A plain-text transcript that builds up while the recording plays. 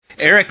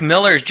Eric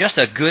Miller is just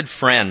a good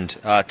friend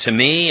to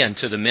me and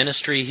to the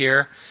ministry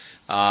here.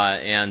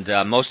 And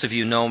most of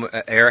you know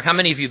Eric. How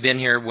many of you have been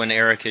here when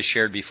Eric has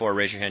shared before?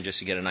 Raise your hand just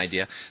to get an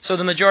idea. So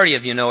the majority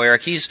of you know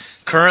Eric. He's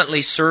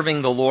currently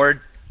serving the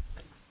Lord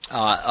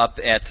up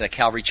at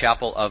Calvary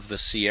Chapel of the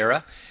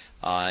Sierra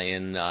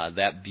in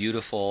that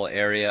beautiful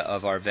area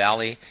of our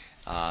valley.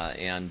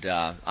 And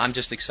I'm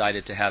just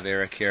excited to have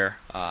Eric here.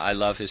 I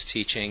love his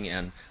teaching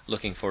and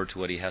looking forward to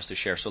what he has to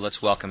share. So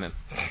let's welcome him.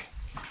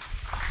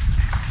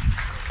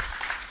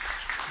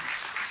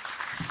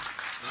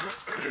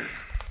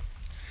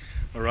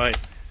 All right.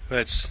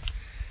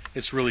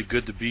 It's really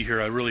good to be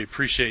here. I really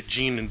appreciate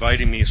Gene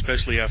inviting me,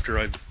 especially after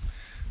I've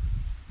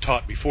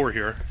taught before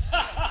here.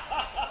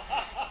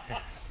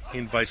 He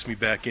invites me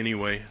back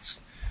anyway.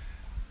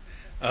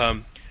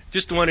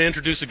 Just want to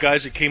introduce the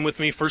guys that came with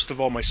me. First of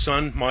all, my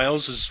son,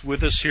 Miles, is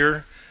with us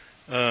here.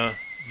 The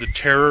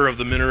terror of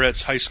the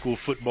Minarets High School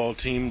football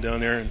team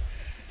down there.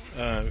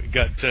 And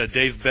got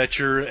Dave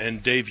Betcher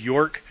and Dave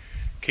York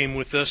came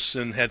with us,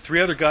 and had three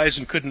other guys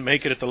and couldn't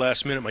make it at the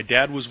last minute. My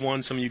dad was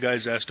one. Some of you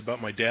guys asked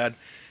about my dad,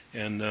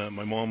 and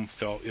my mom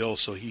fell ill,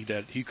 so he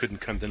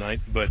couldn't come tonight.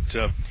 But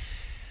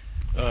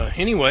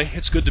anyway,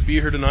 it's good to be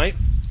here tonight,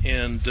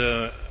 and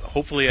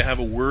hopefully I have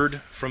a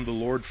word from the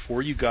Lord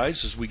for you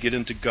guys as we get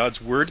into God's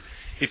Word.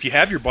 If you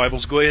have your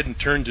Bibles, go ahead and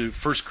turn to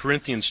 1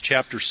 Corinthians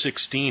chapter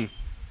 16.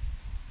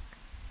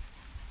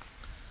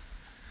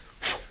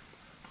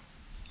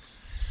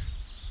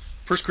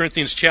 First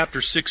Corinthians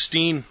chapter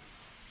 16.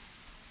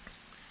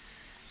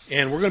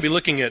 And we're going to be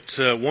looking at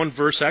one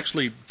verse,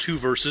 actually two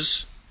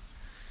verses.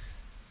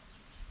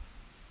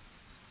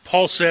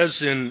 Paul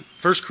says in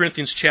 1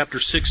 Corinthians chapter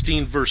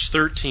 16, verse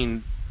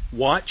 13,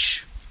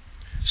 "Watch,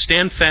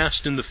 stand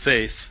fast in the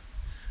faith,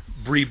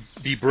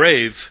 be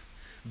brave,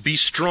 be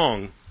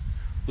strong.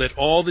 Let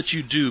all that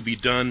you do be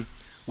done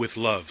with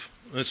love."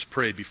 Let's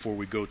pray before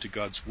we go to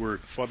God's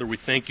Word. Father, we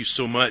thank you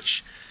so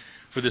much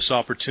for this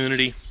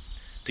opportunity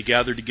to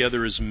gather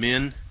together as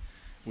men.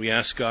 We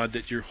ask, God,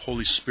 that your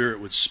Holy Spirit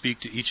would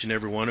speak to each and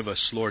every one of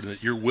us, Lord, and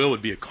that your will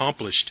would be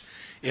accomplished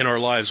in our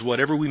lives.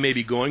 Whatever we may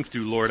be going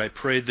through, Lord, I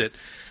pray that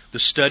the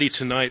study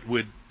tonight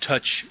would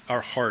touch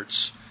our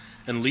hearts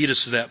and lead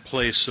us to that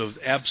place of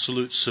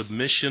absolute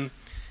submission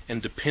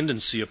and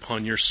dependency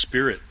upon your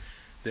Spirit,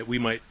 that we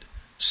might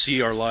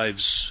see our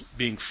lives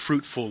being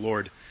fruitful,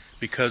 Lord,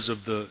 because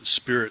of the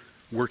Spirit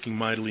working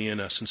mightily in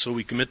us. And so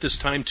we commit this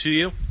time to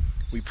you.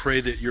 We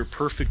pray that your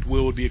perfect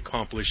will would be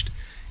accomplished.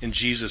 In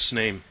Jesus'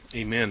 name,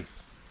 amen.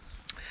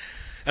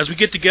 As we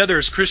get together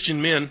as Christian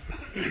men,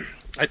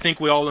 I think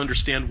we all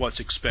understand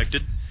what's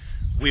expected.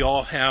 We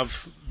all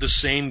have the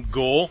same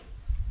goal.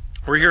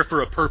 We're here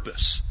for a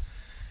purpose,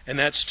 and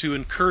that's to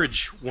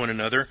encourage one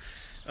another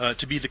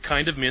to be the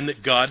kind of men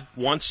that God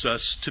wants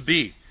us to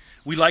be.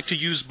 We like to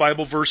use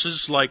Bible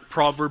verses like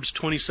Proverbs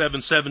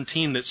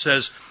 27:17 that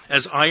says,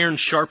 "As iron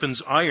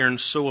sharpens iron,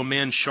 so a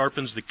man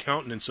sharpens the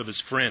countenance of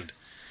his friend."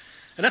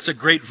 And that's a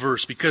great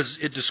verse because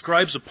it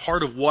describes a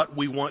part of what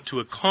we want to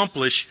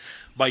accomplish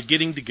by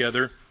getting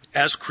together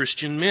as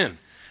Christian men.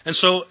 And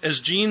so,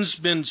 as Gene's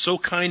been so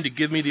kind to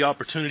give me the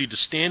opportunity to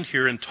stand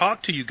here and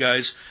talk to you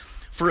guys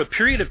for a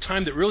period of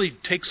time that really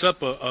takes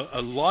up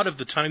a lot of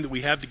the time that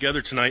we have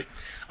together tonight,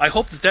 I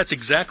hope that that's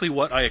exactly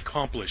what I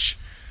accomplish,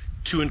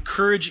 to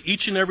encourage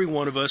each and every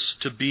one of us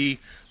to be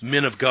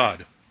men of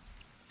God.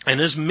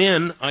 And as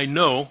men, I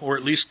know, or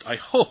at least I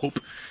hope,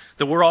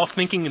 that we're all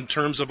thinking in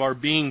terms of our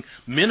being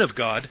men of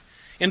God,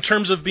 in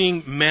terms of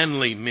being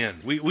manly men.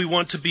 We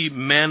want to be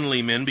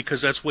manly men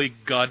because that's the way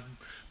God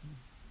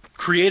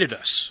created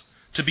us,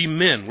 to be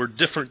men. We're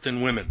different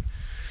than women.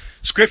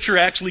 Scripture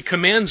actually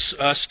commands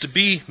us to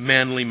be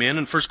manly men.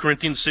 In 1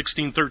 Corinthians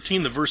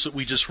 16:13, the verse that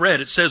we just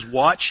read, it says,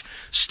 "Watch,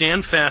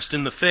 stand fast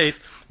in the faith,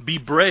 be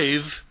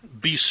brave,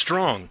 be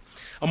strong."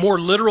 A more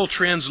literal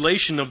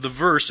translation of the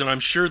verse, and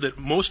I'm sure that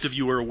most of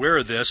you are aware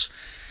of this,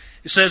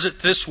 it says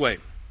it this way: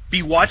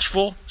 "Be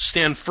watchful,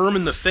 stand firm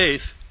in the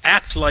faith,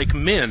 act like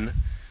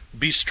men,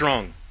 be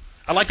strong."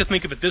 I like to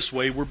think of it this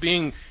way: we're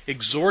being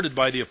exhorted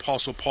by the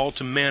Apostle Paul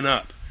to man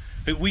up.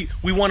 We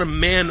want to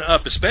man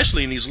up,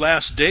 especially in these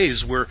last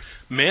days where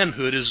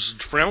manhood is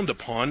frowned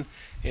upon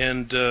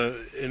and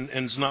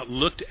is not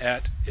looked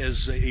at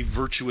as a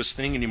virtuous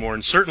thing anymore.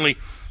 And certainly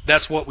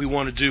that's what we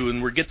want to do.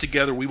 And we get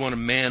together, we want to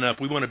man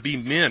up. We want to be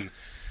men.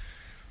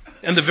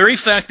 And the very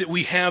fact that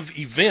we have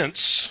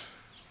events,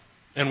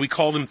 and we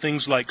call them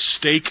things like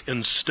stake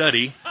and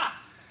study,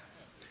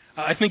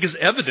 I think is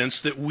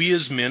evidence that we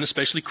as men,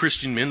 especially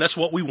Christian men, that's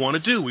what we want to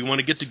do. We want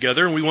to get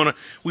together and we want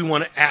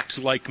to act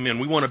like men.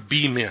 We want to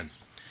be men.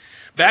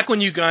 Back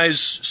when you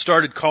guys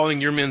started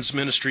calling your men's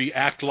ministry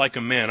Act Like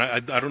a Man, I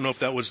don't know if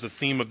that was the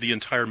theme of the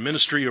entire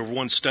ministry or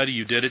one study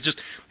you did.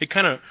 It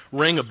kind of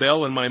rang a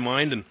bell in my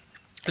mind,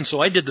 and so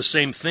I did the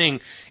same thing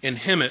in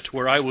Hemet,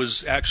 where I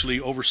was actually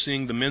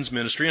overseeing the men's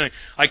ministry. And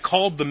I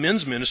called the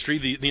men's ministry,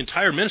 the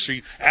entire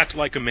ministry, Act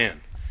Like a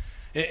Man.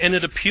 And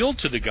it appealed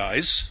to the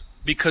guys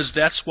because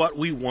that's what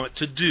we want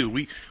to do.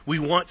 We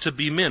want to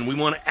be men. We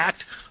want to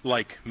act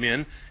like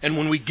men. And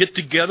when we get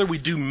together, we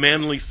do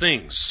manly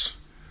things,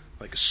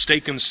 like a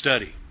steak and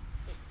study.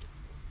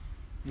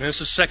 And this is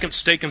the second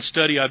steak and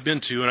study I've been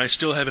to, and I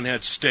still haven't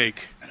had steak.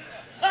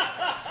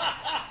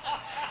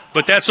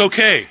 But that's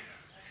okay,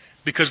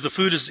 because the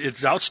food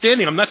it's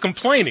outstanding. I'm not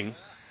complaining,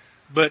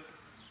 but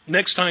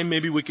next time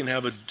maybe we can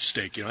have a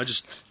steak.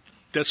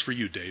 That's for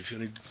you, Dave.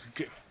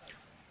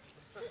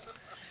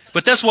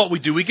 But that's what we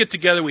do. We get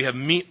together, we have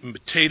meat and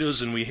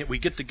potatoes, and we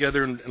get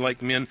together and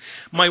like men.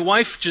 My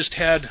wife just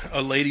had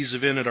a ladies'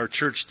 event at our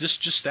church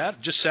just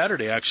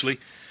Saturday, actually,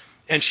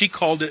 and she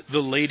called it the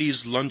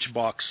Ladies'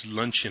 Lunchbox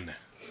Luncheon.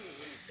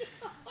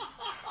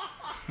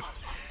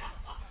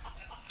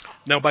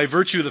 Now, by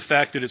virtue of the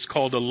fact that it's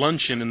called a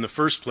luncheon in the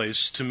first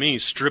place, to me,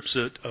 strips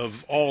it of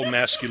all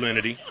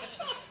masculinity.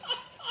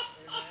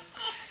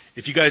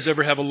 If you guys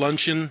ever have a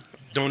luncheon,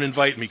 don't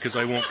invite me because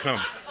I won't come.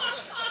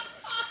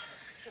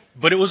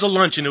 But it was a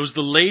luncheon. It was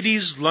the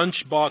ladies'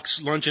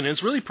 lunchbox luncheon. And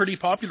it's really pretty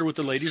popular with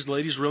the ladies. The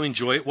ladies really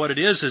enjoy it. What it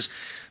is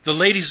the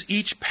ladies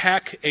each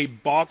pack a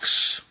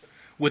box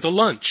with a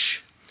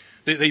lunch.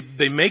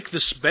 They make the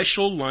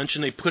special lunch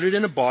and they put it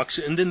in a box,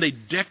 and then they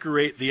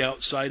decorate the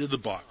outside of the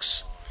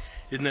box.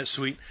 Isn't that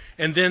sweet?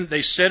 And then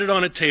they set it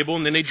on a table,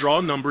 and then they draw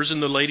numbers. And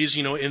the ladies,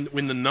 in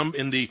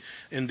the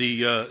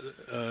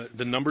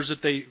numbers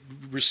that they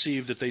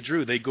received, that they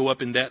drew, they go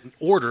up in that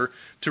order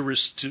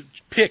to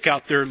pick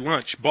out their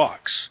lunch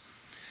box.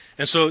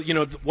 And so,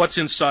 what's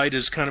inside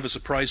is kind of a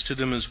surprise to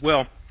them as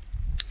well.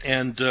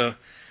 And the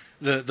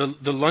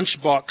lunch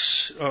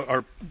box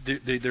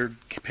they're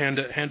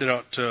handed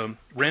out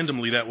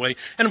randomly that way.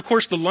 And of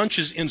course, the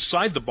lunches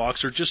inside the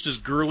box are just as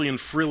girly and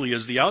frilly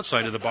as the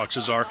outside of the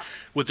boxes are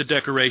with the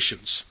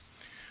decorations.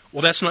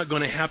 Well, that's not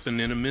going to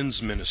happen in a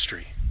men's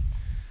ministry.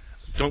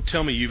 Don't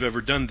tell me you've ever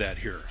done that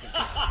here.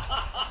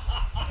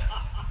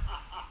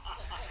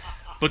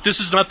 But this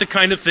is not the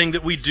kind of thing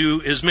that we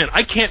do as men.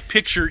 I can't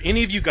picture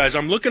any of you guys.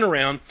 I'm looking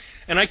around,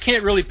 and I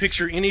can't really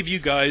picture any of you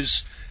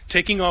guys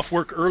taking off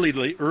work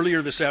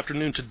earlier this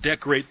afternoon to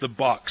decorate the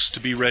box to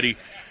be ready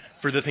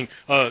for the thing.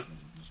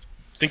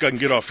 Think I can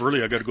get off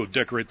early? I got to go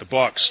decorate the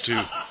box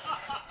to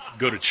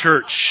go to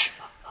church.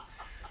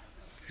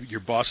 Your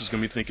boss is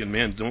going to be thinking,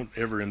 man, don't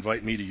ever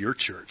invite me to your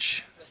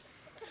church.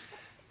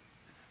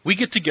 We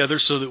get together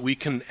so that we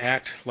can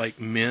act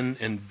like men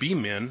and be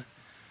men,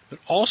 but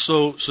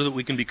also so that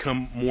we can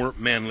become more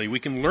manly. We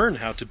can learn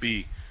how to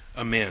be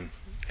a man.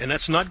 And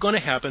that's not going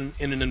to happen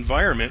in an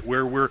environment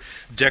where we're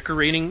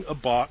decorating a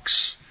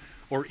box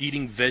or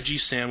eating veggie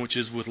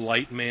sandwiches with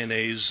light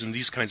mayonnaise and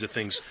these kinds of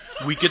things.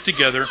 We get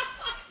together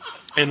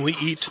and we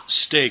eat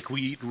steak,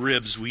 we eat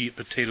ribs, we eat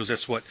potatoes.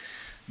 That's what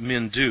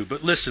men do.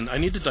 But listen, I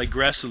need to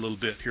digress a little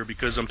bit here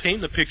because I'm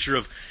painting the picture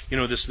of,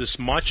 this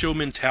macho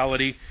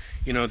mentality,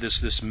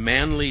 this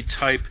manly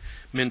type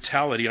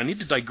mentality. I need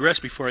to digress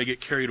before I get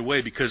carried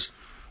away because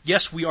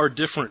yes, we are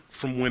different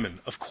from women.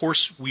 Of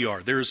course we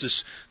are. There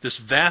is this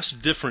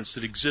vast difference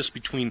that exists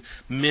between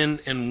men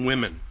and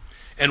women.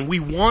 And we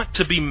want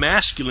to be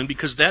masculine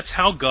because that's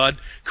how God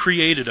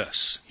created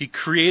us. He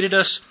created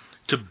us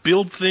to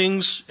build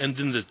things and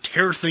then to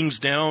tear things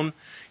down.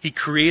 He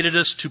created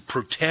us to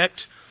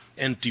protect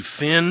and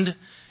defend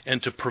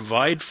and to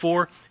provide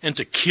for and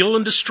to kill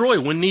and destroy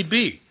when need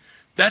be.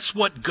 That's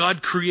what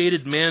God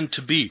created man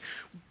to be.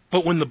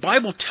 But when the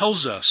Bible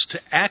tells us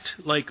to act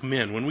like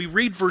men, when we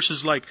read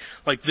verses like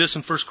this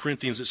in 1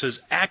 Corinthians, it says,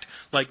 act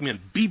like men,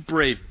 be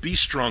brave, be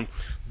strong,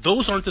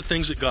 those aren't the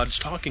things that God is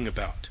talking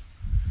about.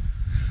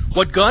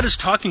 What God is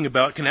talking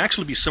about can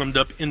actually be summed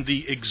up in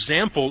the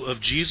example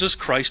of Jesus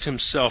Christ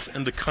himself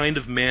and the kind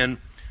of man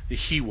that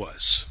he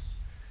was.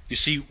 You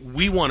see,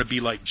 we want to be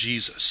like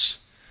Jesus.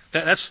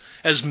 That's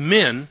as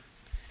men,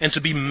 and to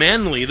be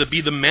manly, to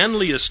be the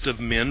manliest of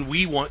men,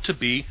 we want to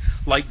be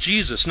like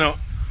Jesus. Now,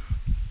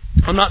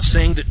 I'm not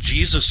saying that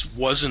Jesus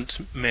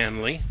wasn't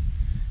manly.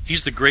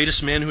 He's the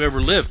greatest man who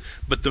ever lived.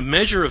 But the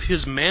measure of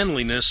his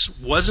manliness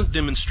wasn't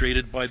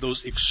demonstrated by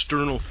those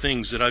external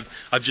things that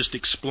I've just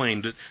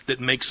explained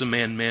that makes a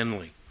man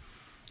manly.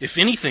 If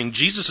anything,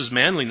 Jesus'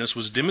 manliness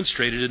was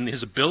demonstrated in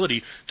his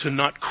ability to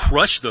not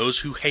crush those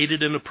who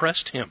hated and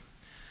oppressed him.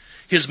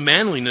 His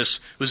manliness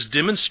was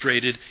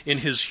demonstrated in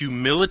his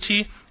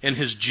humility and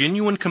his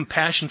genuine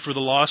compassion for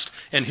the lost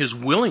and his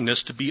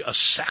willingness to be a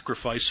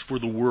sacrifice for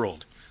the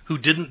world, who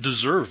didn't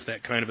deserve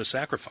that kind of a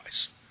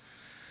sacrifice.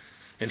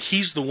 And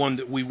he's the one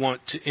that we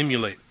want to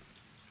emulate.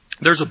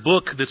 There's a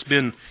book that's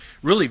been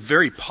really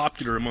very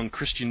popular among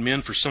Christian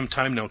men for some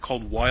time now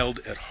called Wild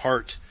at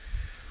Heart.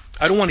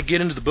 I don't want to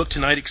get into the book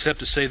tonight except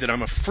to say that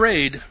I'm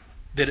afraid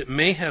that it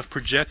may have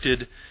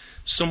projected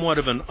somewhat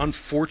of an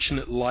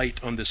unfortunate light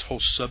on this whole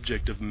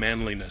subject of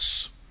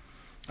manliness.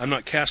 I'm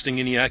not casting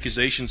any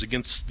accusations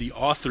against the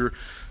author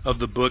of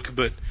the book,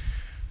 but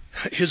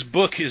his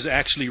book is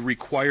actually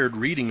required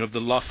reading of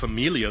the La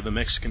Familia, the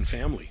Mexican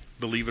family,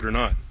 believe it or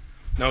not.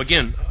 Now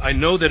again, I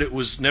know that it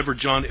was never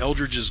John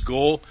Eldridge's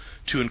goal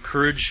to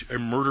encourage a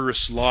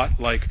murderous lot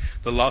like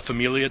the La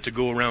Familia to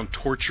go around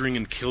torturing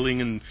and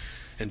killing and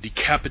and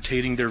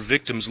decapitating their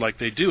victims like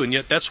they do. And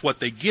yet that's what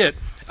they get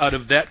out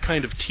of that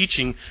kind of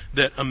teaching,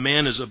 that a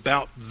man is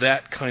about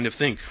that kind of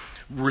thing.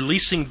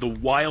 Releasing the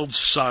wild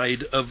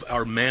side of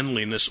our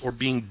manliness, or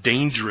being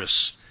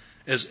dangerous,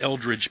 as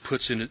Eldridge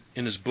puts in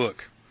his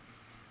book.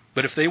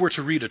 But if they were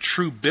to read a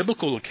true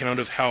biblical account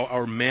of how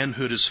our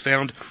manhood is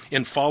found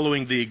in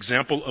following the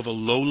example of a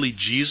lowly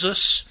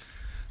Jesus,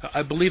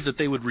 I believe that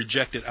they would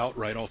reject it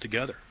outright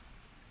altogether.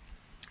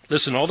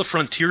 Listen, all the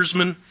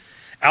frontiersmen,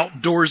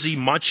 outdoorsy,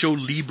 macho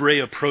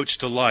libre approach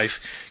to life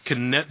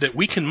that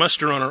we can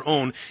muster on our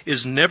own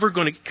is never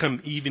going to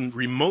come even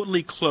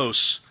remotely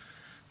close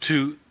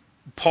to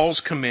Paul's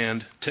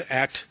command to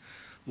act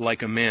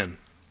like a man.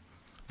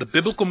 The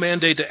biblical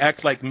mandate to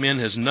act like men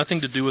has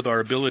nothing to do with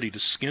our ability to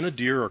skin a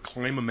deer or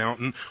climb a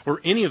mountain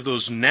or any of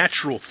those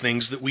natural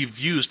things that we've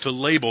used to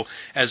label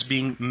as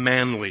being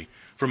manly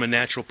from a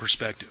natural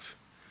perspective.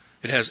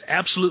 It has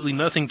absolutely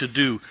nothing to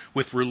do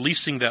with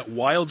releasing that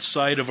wild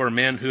side of our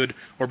manhood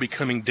or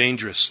becoming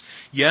dangerous.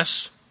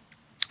 Yes,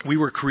 we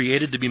were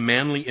created to be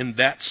manly in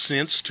that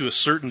sense to a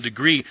certain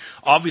degree,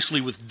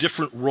 obviously with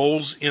different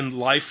roles in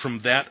life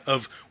from that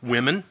of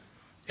women.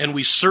 And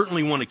we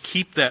certainly want to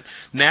keep that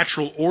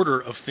natural order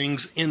of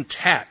things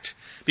intact.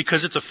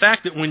 Because it's a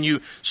fact that when you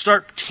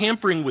start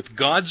tampering with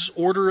God's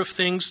order of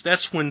things,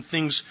 that's when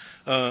things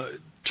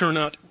turn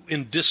out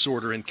in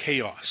disorder and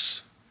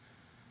chaos.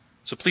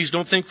 So please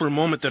don't think for a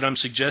moment that I'm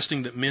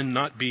suggesting that men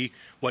not be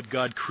what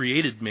God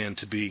created man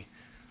to be.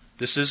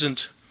 This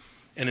isn't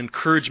an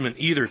encouragement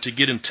either to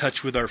get in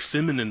touch with our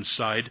feminine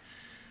side,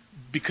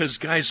 because,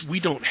 guys, we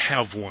don't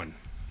have one.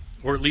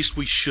 Or at least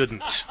we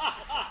shouldn't.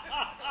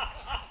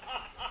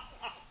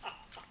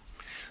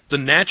 The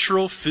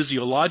natural,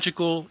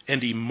 physiological,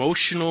 and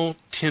emotional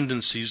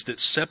tendencies that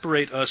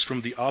separate us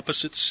from the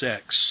opposite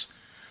sex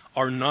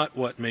are not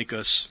what make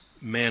us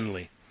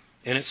manly.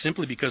 And it's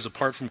simply because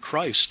apart from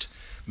Christ,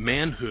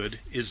 manhood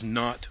is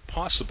not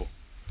possible.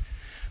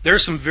 There are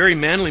some very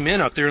manly men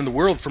out there in the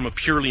world from a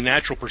purely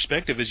natural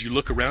perspective. As you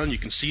look around, you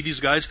can see these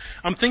guys.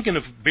 I'm thinking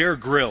of Bear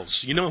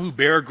Grylls. You know who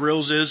Bear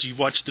Grylls is? You've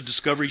watched the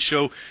Discovery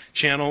Show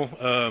channel.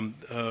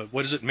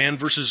 What is it? Man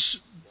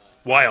versus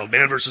Wild.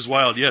 Man versus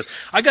Wild, yes.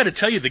 I got to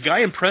tell you, the guy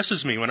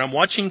impresses me. When I'm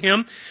watching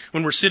him,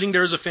 when we're sitting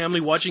there as a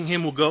family watching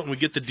him, we'll go out and we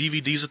get the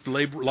DVDs at the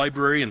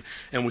library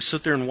and we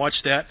sit there and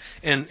watch that.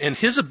 And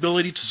his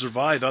ability to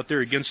survive out there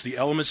against the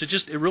elements,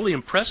 it really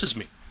impresses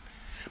me.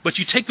 But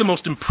you take the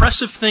most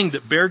impressive thing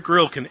that Bear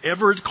Grylls can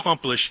ever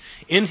accomplish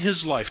in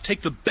his life,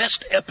 take the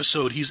best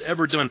episode he's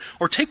ever done,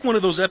 or take one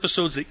of those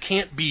episodes that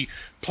can't be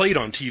played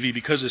on TV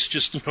because it's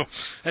just,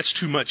 that's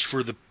too much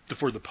for the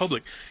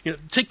public.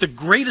 Take the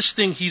greatest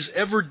thing he's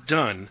ever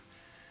done,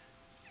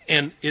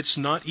 and it's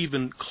not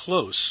even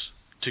close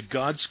to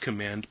God's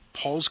command,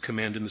 Paul's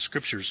command in the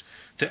Scriptures,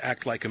 to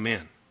act like a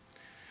man.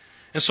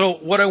 And so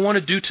what I want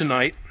to do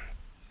tonight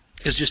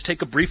is just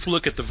take a brief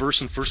look at the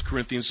verse in 1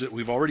 Corinthians that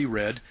we've already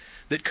read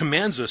that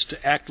commands us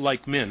to act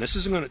like men. This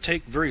isn't going to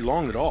take very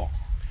long at all.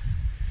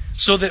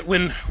 So that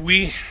when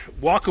we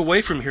walk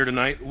away from here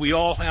tonight, we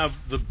all have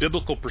the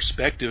biblical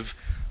perspective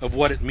of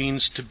what it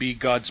means to be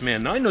God's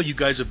man. Now, I know you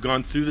guys have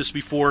gone through this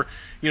before.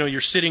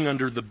 You're sitting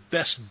under the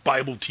best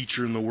Bible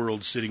teacher in the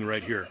world sitting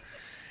right here.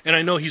 And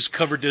I know he's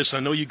covered this. I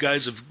know you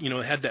guys have,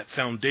 had that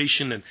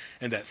foundation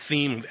and that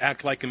theme of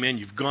act like a man.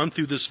 You've gone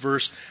through this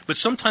verse. But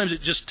sometimes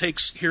it just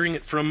takes hearing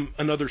it from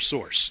another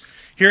source.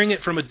 Hearing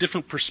it from a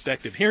different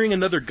perspective. Hearing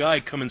another guy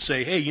come and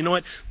say, hey, you know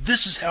what?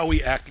 This is how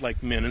we act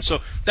like men. And so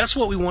that's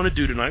what we want to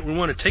do tonight. We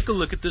want to take a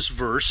look at this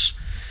verse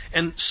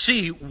and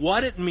see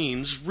what it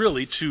means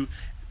really to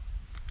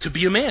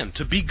be a man,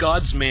 to be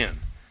God's man.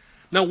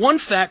 Now, one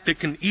fact that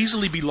can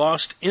easily be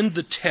lost in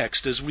the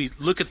text as we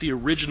look at the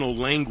original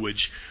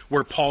language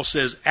where Paul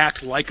says,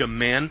 act like a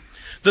man,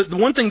 the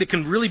one thing that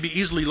can really be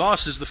easily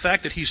lost is the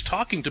fact that he's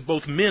talking to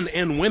both men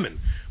and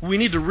women. We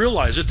need to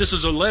realize that this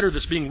is a letter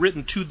that's being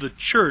written to the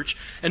church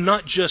and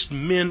not just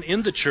men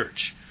in the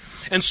church.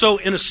 And so,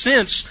 in a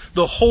sense,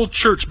 the whole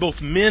church,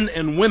 both men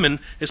and women,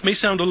 this may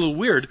sound a little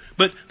weird,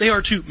 but they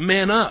are to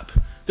man up.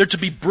 They're to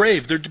be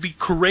brave. They're to be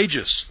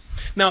courageous.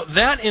 Now,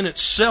 that in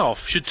itself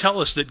should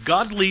tell us that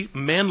godly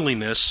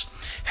manliness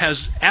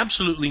has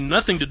absolutely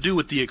nothing to do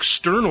with the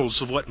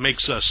externals of what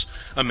makes us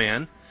a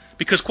man.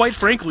 Because quite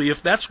frankly,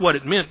 if that's what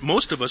it meant,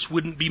 most of us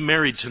wouldn't be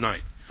married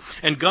tonight.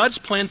 And God's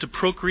plan to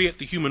procreate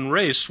the human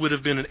race would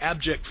have been an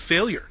abject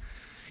failure.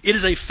 It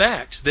is a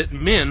fact that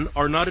men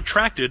are not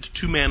attracted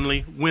to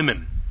manly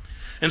women.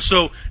 And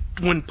so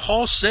when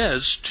Paul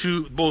says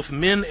to both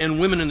men and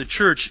women in the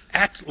church,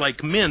 act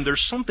like men,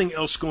 there's something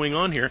else going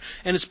on here.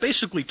 And it's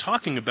basically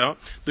talking about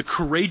the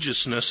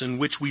courageousness in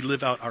which we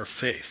live out our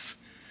faith.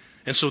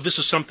 And so this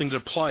is something that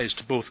applies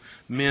to both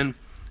men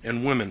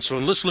and women. So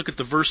let's look at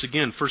the verse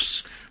again. 1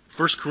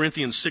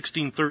 Corinthians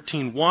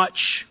 16:13.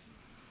 Watch,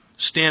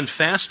 stand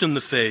fast in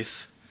the faith,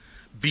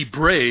 be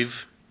brave,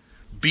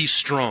 be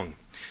strong.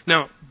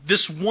 Now,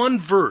 this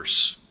one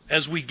verse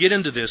as we get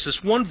into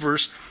this one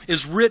verse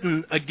is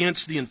written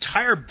against the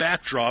entire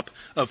backdrop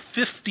of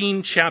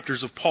 15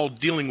 chapters of Paul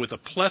dealing with a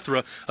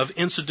plethora of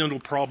incidental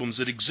problems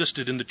that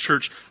existed in the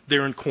church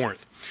there in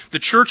Corinth. The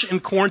church in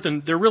Corinth,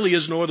 and there really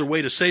is no other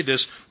way to say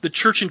this, the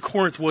church in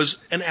Corinth was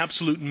an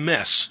absolute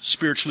mess,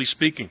 spiritually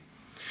speaking.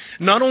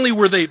 Not only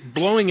were they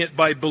blowing it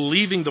by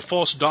believing the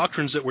false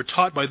doctrines that were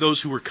taught by those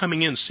who were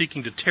coming in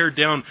seeking to tear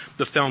down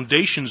the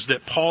foundations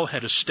that Paul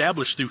had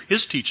established through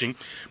his teaching,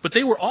 but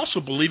they were also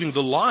believing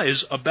the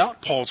lies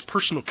about Paul's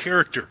personal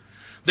character.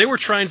 They were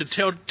trying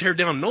to tear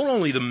down not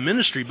only the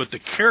ministry, but the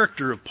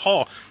character of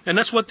Paul, and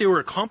that's what they were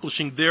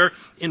accomplishing there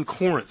in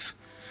Corinth.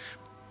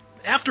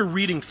 After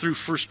reading through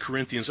 1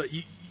 Corinthians,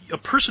 a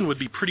person would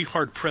be pretty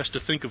hard-pressed to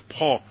think of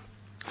Paul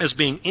as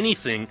being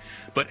anything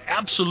but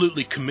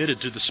absolutely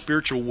committed to the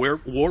spiritual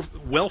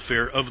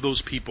welfare of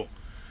those people.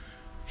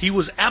 He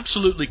was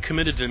absolutely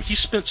committed to them. He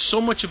spent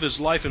so much of his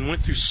life and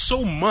went through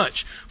so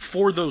much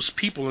for those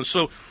people. And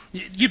so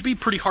you'd be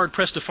pretty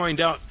hard-pressed to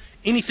find out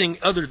anything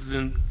other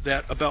than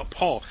that about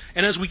Paul.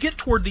 And as we get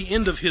toward the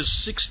end of his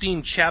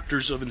 16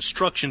 chapters of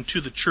instruction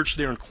to the church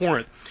there in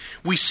Corinth,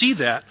 we see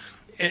that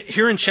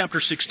here in chapter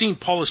 16,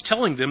 Paul is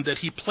telling them that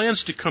he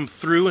plans to come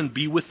through and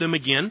be with them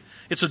again.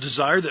 It's a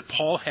desire that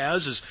Paul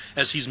has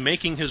as he's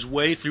making his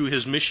way through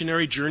his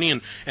missionary journey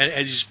and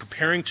as he's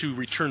preparing to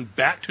return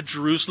back to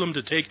Jerusalem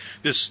to take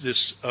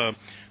this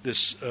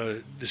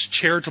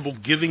charitable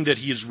giving that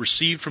he has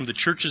received from the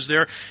churches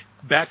there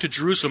back to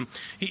Jerusalem.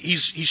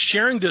 He's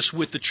sharing this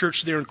with the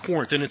church there in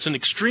Corinth, and it's an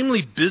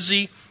extremely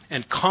busy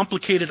and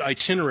complicated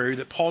itinerary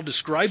that Paul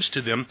describes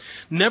to them.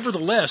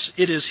 Nevertheless,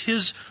 it is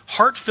his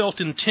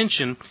heartfelt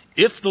intention,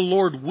 if the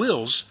Lord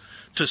wills,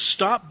 to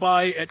stop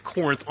by at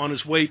Corinth on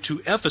his way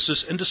to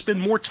Ephesus and to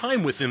spend more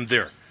time with them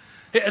there.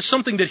 It's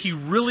something that he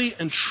really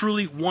and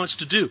truly wants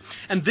to do.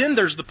 And then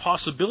there's the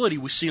possibility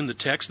we see in the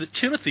text that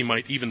Timothy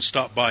might even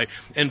stop by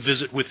and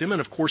visit with him.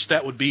 And of course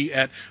that would be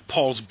at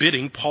Paul's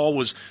bidding. Paul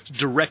was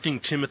directing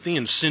Timothy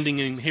and sending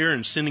him here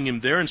and sending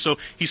him there. And so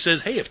he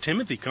says, hey, if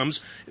Timothy comes,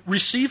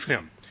 receive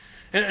him.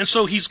 And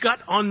so he's got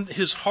on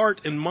his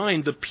heart and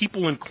mind the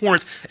people in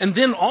Corinth. And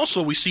then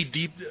also we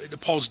see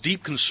Paul's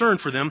deep concern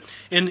for them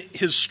in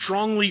his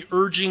strongly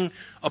urging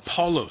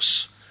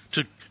Apollos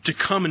to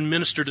come and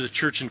minister to the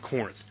church in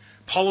Corinth.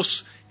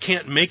 Apollos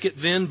can't make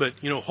it then, but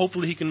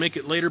hopefully he can make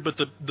it later. But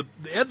the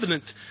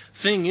evident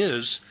thing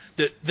is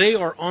that they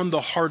are on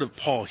the heart of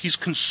Paul. He's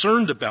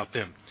concerned about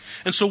them.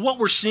 And so what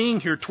we're seeing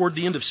here toward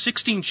the end of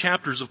 16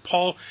 chapters of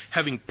Paul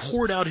having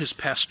poured out his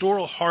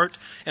pastoral heart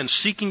and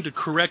seeking to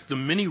correct the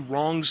many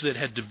wrongs that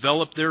had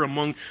developed there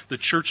among the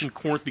church in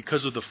Corinth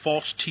because of the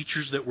false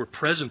teachers that were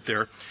present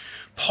there,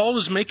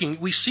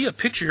 we see a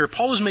picture here,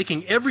 Paul is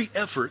making every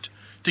effort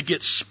to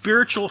get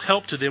spiritual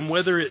help to them,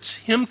 whether it's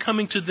him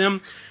coming to them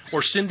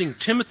or sending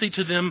Timothy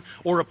to them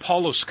or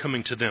Apollos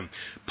coming to them.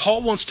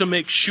 Paul wants to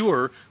make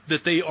sure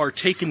that they are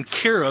taken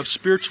care of,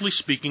 spiritually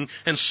speaking,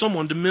 and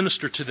someone to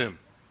minister to them.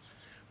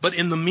 But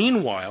in the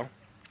meanwhile,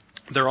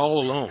 they're all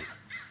alone.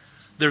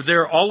 They're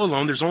there all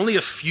alone. There's only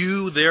a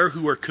few there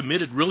who are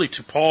committed really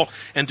to Paul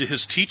and to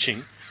his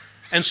teaching.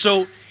 And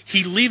so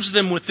he leaves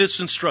them with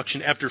this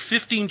instruction. After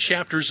 15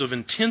 chapters of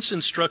intense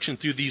instruction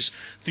through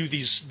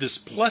this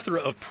plethora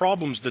of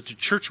problems that the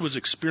church was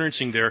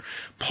experiencing there,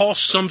 Paul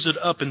sums it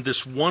up in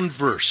this one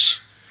verse.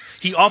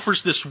 He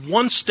offers this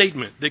one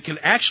statement that can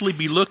actually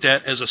be looked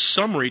at as a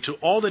summary to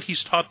all that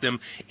he's taught them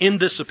in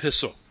this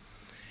epistle.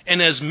 And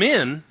as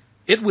men,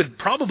 it would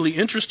probably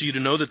interest you to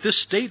know that this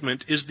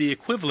statement is the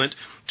equivalent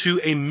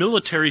to a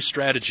military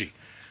strategy.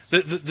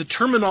 The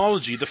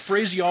terminology, the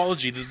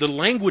phraseology, the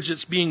language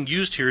that's being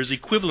used here is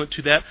equivalent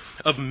to that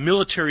of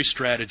military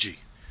strategy.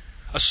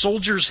 A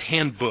soldier's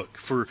handbook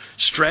for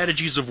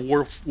strategies of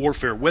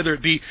warfare, whether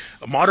it be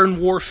modern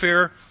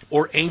warfare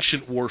or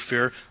ancient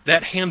warfare,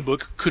 that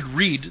handbook could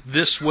read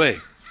this way.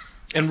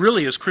 And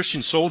really, as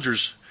Christian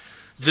soldiers,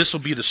 this will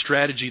be the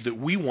strategy that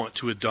we want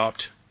to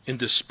adopt in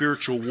this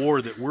spiritual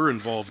war that we're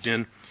involved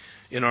in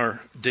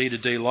our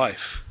day-to-day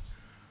life.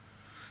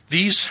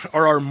 These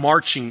are our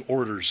marching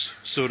orders,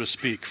 so to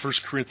speak. 1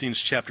 Corinthians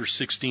chapter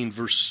 16,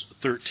 verse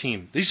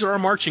 13. These are our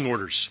marching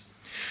orders.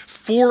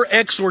 4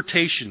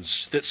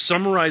 exhortations that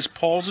summarize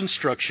Paul's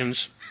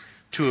instructions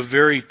to a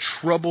very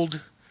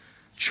troubled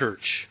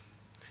church.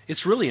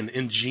 It's really an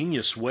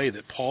ingenious way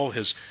that Paul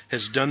has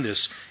done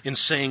this in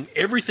saying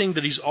everything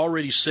that he's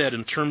already said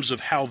in terms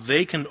of how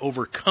they can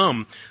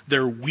overcome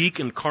their weak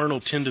and carnal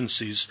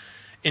tendencies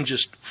in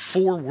just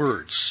 4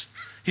 words.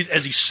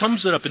 As he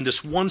sums it up in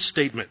this one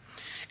statement.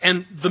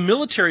 And the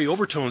military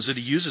overtones that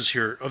he uses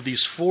here of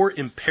these 4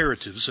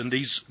 imperatives, and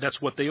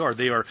that's what they are.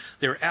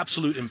 They're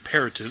absolute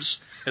imperatives,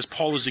 as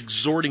Paul is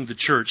exhorting the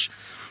church.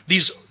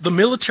 The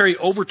military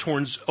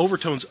overtones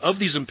of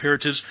these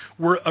imperatives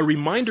were a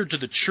reminder to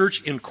the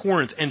church in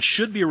Corinth and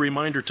should be a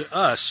reminder to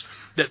us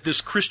that this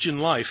Christian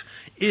life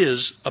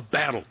is a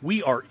battle.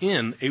 We are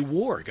in a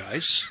war,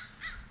 guys.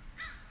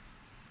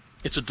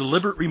 It's a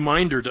deliberate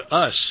reminder to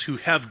us who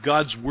have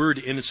God's Word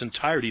in its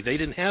entirety. They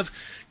didn't have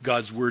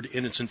God's Word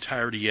in its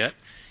entirety yet.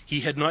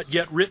 He had not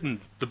yet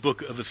written the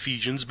book of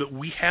Ephesians, but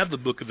we have the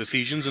book of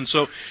Ephesians. And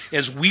so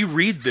as we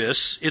read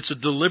this, it's a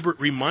deliberate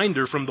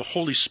reminder from the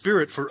Holy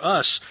Spirit for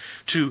us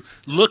to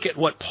look at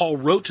what Paul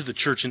wrote to the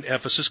church in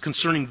Ephesus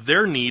concerning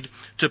their need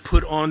to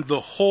put on the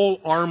whole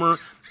armor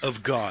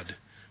of God,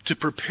 to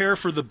prepare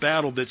for the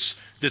battle that's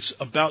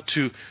about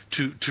to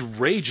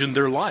rage in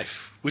their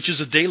life, which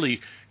is a daily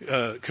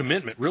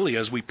commitment, really,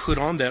 as we put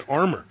on that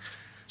armor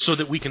so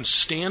that we can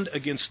stand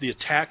against the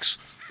attacks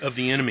of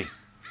the enemy.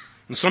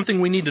 And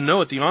something we need to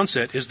know at the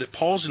onset is that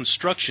Paul's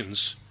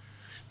instructions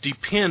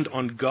depend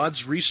on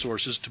God's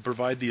resources to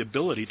provide the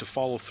ability to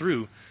follow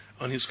through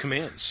on his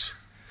commands.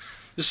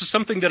 This is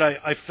something that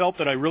I felt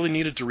that I really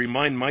needed to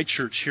remind my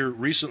church here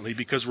recently,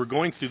 because we're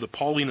going through the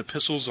Pauline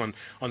epistles on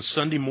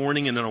Sunday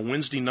morning, and then on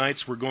Wednesday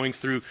nights we're going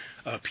through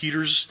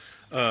Peter's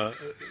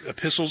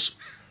epistles.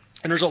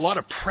 And there's a lot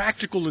of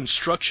practical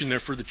instruction there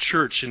for the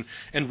church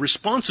and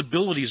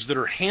responsibilities that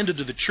are handed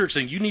to the church,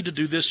 saying you need to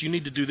do this, you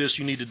need to do this,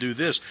 you need to do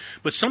this.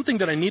 But something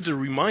that I need to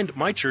remind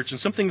my church,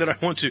 and something that I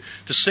want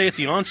to say at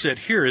the onset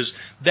here, is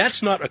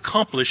that's not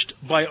accomplished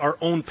by our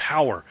own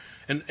power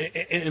and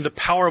the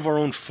power of our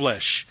own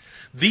flesh.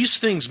 These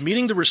things,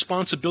 meeting the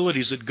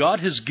responsibilities that God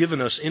has given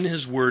us in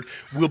His Word,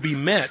 will be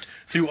met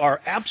through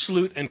our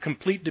absolute and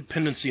complete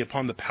dependency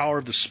upon the power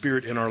of the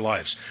Spirit in our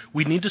lives.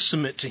 We need to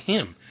submit to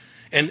Him.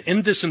 And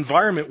in this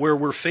environment where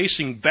we're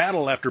facing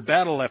battle after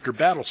battle after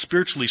battle,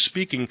 spiritually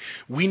speaking,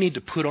 we need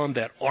to put on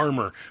that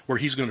armor where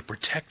He's going to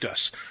protect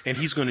us, and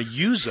He's going to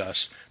use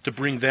us to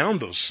bring down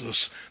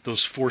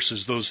those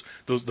forces,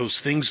 those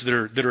things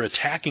that are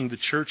attacking the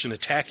church and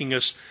attacking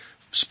us,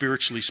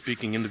 spiritually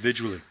speaking,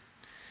 individually.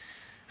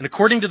 And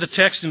according to the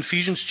text in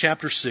Ephesians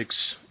chapter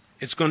 6,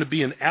 it's going to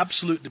be an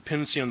absolute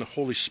dependency on the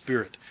Holy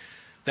Spirit.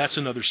 That's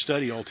another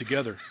study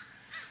altogether.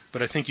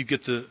 But I think you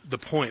get the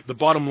point. The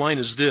bottom line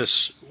is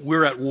this: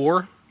 we're at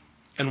war,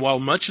 and while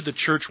much of the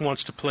church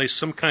wants to play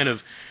some kind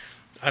of,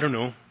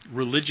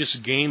 religious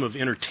game of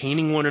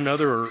entertaining one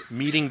another or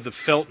meeting the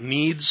felt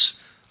needs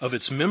of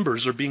its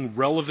members, or being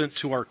relevant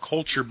to our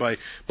culture by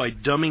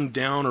dumbing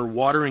down or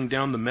watering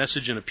down the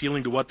message and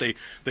appealing to what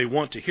they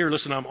want to hear.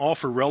 Listen, I'm all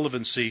for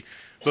relevancy,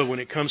 but when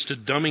it comes to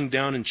dumbing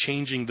down and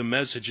changing the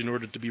message in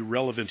order to be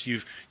relevant,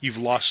 you've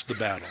lost the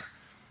battle.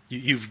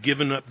 You've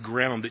given up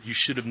ground that you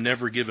should have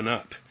never given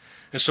up.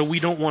 And so we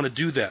don't want to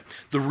do that.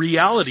 The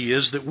reality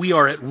is that we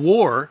are at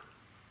war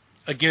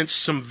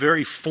against some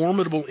very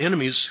formidable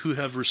enemies who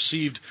have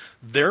received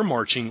their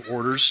marching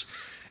orders,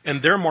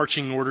 and their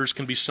marching orders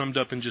can be summed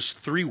up in just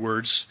 3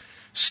 words: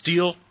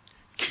 steal,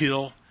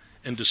 kill,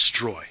 and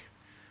destroy.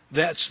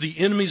 That's the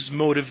enemy's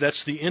motive,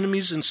 that's the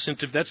enemy's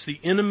incentive, that's the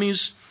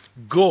enemy's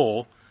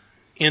goal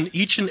in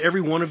each and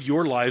every one of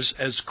your lives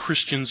as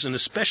Christians, and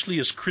especially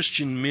as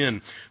Christian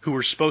men who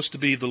are supposed to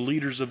be the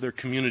leaders of their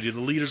community, the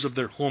leaders of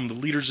their home, the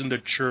leaders in their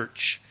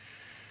church.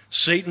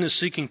 Satan is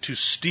seeking to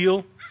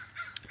steal,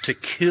 to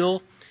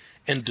kill,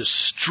 and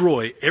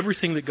destroy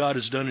everything that God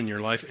has done in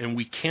your life, and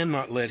we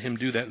cannot let him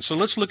do that. And so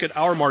let's look at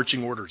our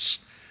marching orders.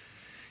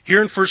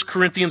 Here in 1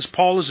 Corinthians,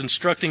 Paul is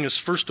instructing us,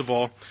 first of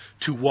all,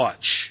 to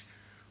watch.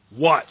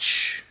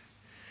 Watch.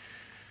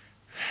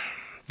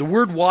 The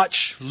word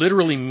watch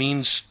literally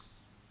means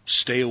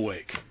stay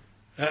awake.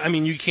 I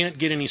mean, you can't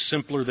get any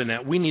simpler than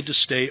that. We need to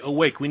stay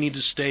awake. We need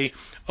to stay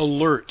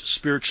alert,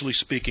 spiritually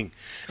speaking.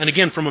 And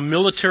again, from a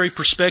military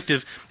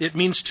perspective, it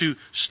means to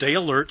stay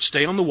alert,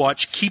 stay on the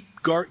watch, keeping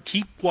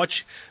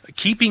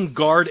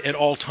guard at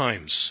all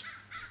times.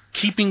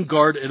 Keeping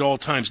guard at all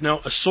times. Now,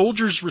 a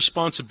soldier's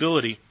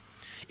responsibility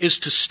is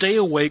to stay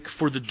awake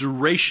for the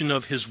duration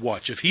of his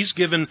watch. If he's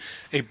given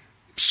a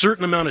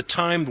certain amount of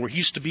time where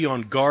he's to be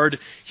on guard,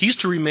 he's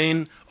to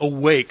remain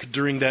awake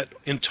during that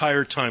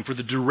entire time for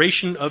the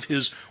duration of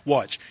his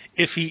watch.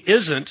 If he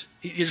isn't,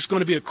 there's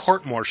going to be a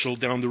court-martial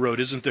down the road,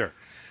 isn't there?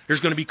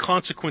 There's going to be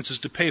consequences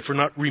to pay for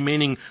not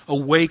remaining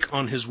awake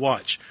on his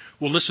watch.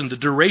 Well, listen, the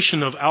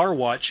duration of our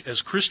watch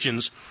as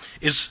Christians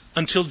is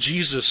until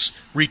Jesus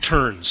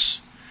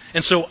returns.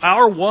 And so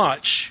our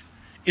watch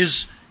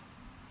is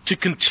to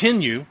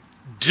continue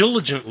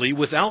diligently,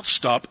 without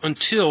stop,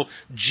 until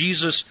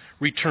Jesus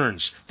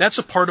returns. That's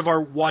a part of our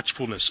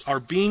watchfulness. Our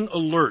being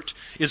alert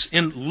is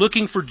in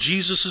looking for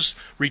Jesus'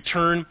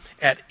 return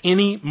at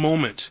any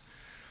moment.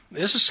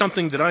 This is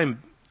something that I'm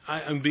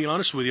being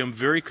honest with you, I'm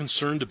very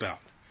concerned about,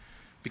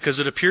 because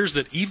it appears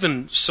that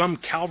even some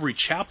Calvary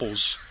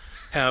chapels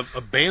have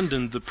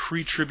abandoned the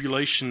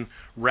pre-tribulation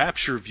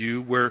rapture view,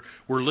 where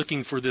we're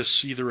looking for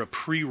this either a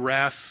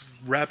pre-wrath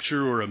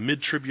rapture or a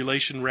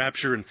mid-tribulation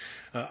rapture. And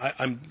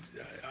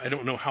I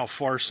don't know how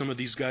far some of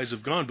these guys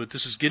have gone, but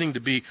this is getting to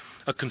be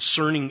a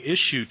concerning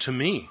issue to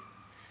me.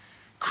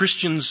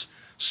 Christians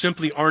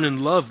simply aren't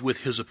in love with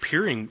his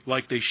appearing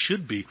like they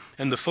should be,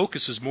 and the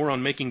focus is more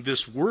on making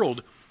this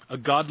world a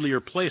godlier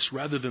place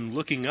rather than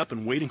looking up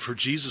and waiting for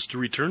Jesus to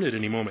return at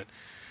any moment.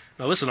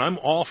 Now listen, I'm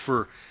all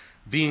for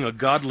being a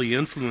godly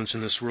influence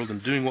in this world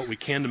and doing what we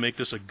can to make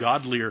this a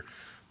godlier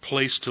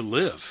place to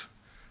live.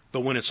 But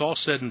when it's all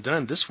said and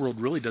done, this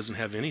world really doesn't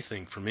have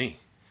anything for me.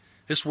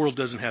 This world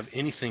doesn't have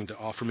anything to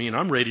offer me, and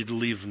I'm ready to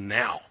leave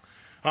now.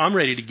 I'm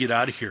ready to get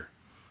out of here.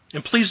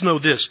 And please know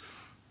this,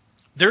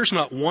 there's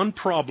not one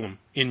problem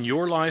in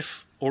your life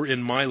or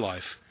in my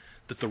life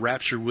that the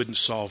rapture wouldn't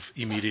solve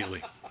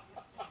immediately.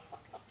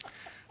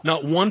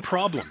 Not one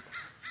problem.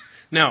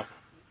 Now,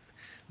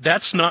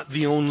 that's not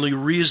the only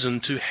reason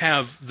to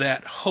have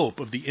that hope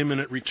of the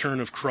imminent return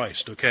of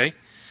Christ, okay?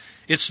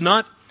 It's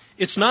not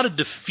a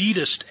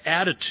defeatist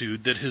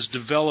attitude that has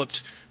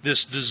developed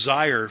this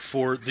desire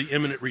for the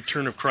imminent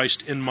return of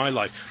Christ in my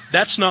life.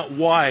 That's not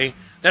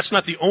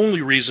the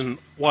only reason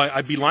why.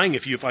 I'd be lying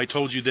if I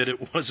told you that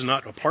it was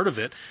not a part of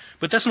it,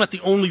 but that's not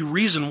the only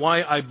reason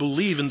why I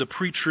believe in the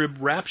pre-trib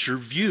rapture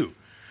view.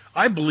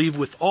 I believe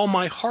with all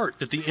my heart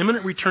that the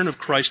imminent return of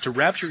Christ to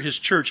rapture his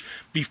church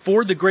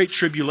before the Great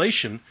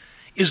Tribulation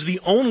is the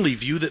only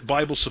view that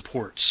Bible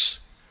supports.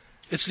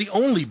 It's the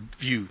only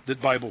view that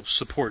Bible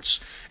supports.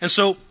 And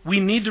so we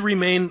need to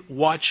remain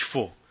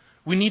watchful.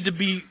 We need to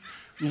be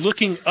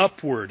looking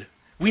upward.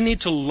 We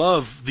need to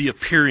love the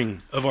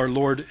appearing of our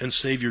Lord and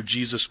Savior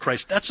Jesus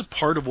Christ. That's a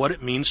part of what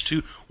it means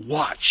to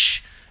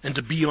watch and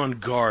to be on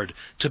guard,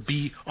 to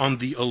be on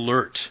the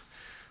alert.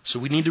 So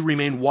we need to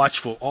remain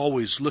watchful,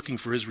 always looking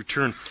for his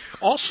return.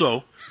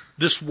 Also,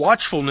 this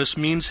watchfulness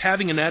means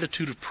having an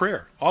attitude of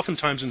prayer.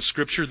 Oftentimes in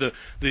Scripture,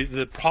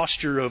 the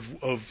posture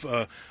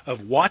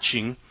of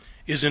watching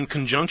is in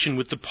conjunction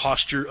with the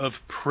posture of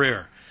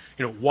prayer.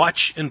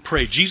 Watch and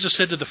pray. Jesus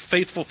said to the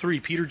faithful three,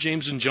 Peter,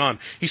 James, and John,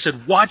 he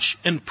said, watch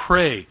and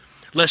pray,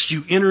 lest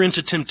you enter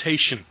into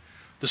temptation.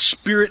 The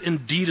spirit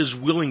indeed is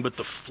willing, but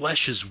the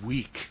flesh is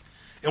weak.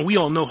 And we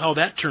all know how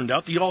that turned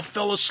out. They all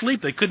fell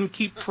asleep. They couldn't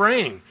keep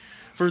praying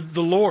for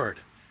the Lord.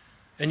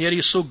 And yet he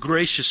is so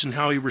gracious in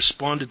how he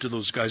responded to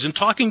those guys. And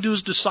talking to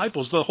his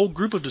disciples, the whole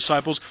group of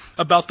disciples,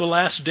 about the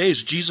last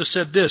days, Jesus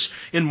said this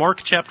in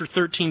Mark chapter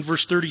 13,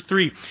 verse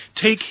 33,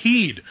 take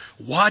heed,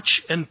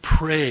 watch and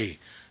pray,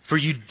 for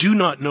you do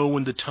not know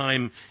when the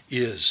time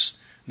is.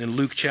 And in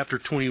Luke chapter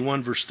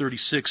 21, verse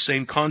 36,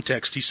 same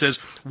context, he says,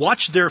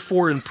 watch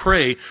therefore and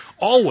pray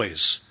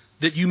always,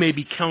 that you may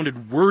be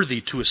counted worthy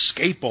to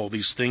escape all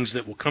these things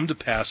that will come to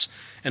pass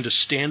and to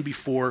stand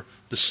before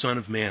the Son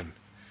of Man.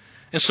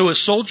 And so as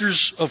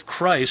soldiers of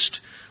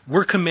Christ,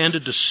 we're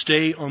commanded to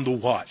stay on the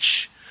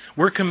watch.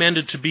 We're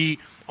commanded to be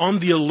on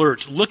the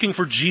alert, looking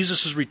for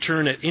Jesus'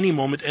 return at any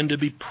moment, and to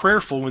be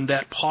prayerful in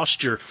that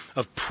posture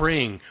of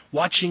praying,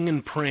 watching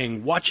and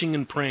praying,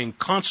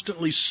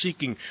 constantly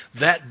seeking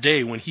that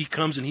day when he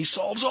comes and he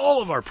solves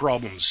all of our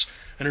problems,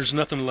 and there's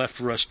nothing left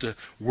for us to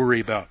worry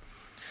about.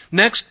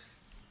 Next,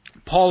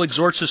 Paul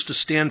exhorts us to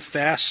stand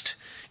fast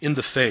in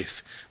the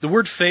faith. The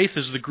word faith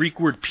is the Greek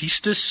word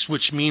pistis,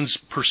 which means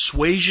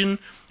persuasion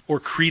or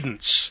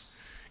credence.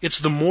 It's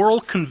the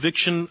moral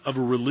conviction of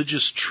a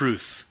religious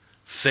truth,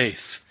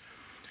 faith.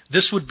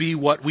 This would be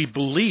what we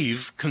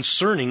believe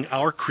concerning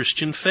our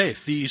Christian faith,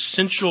 the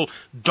essential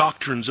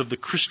doctrines of the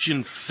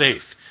Christian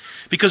faith.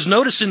 Because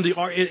notice in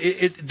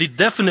the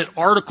definite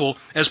article,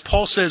 as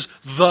Paul says,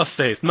 the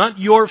faith. Not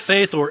your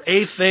faith or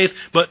a faith,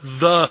 but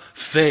the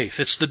faith.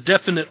 It's the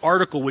definite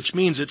article, which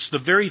means it's the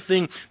very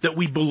thing that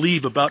we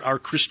believe about our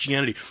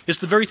Christianity. It's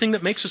the very thing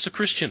that makes us a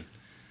Christian.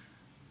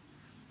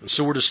 And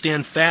so we're to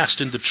stand fast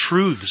in the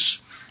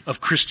truths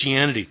of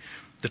Christianity.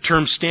 The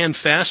term stand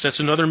fast, that's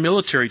another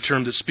military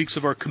term that speaks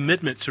of our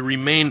commitment to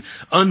remain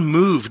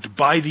unmoved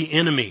by the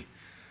enemy.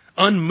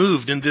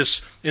 Unmoved in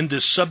this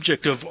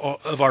subject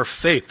of our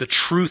faith, the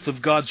truth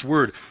of God's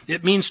Word.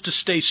 It means to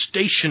stay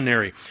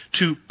stationary,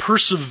 to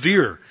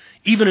persevere,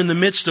 even in the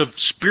midst of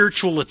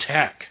spiritual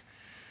attack.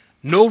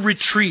 No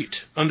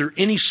retreat under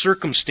any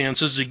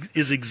circumstances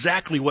is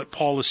exactly what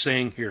Paul is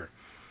saying here.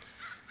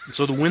 And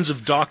so the winds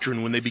of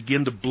doctrine, when they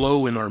begin to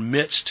blow in our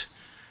midst,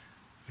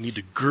 we need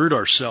to gird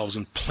ourselves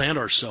and plant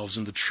ourselves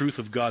in the truth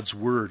of God's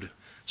Word,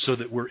 so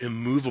that we're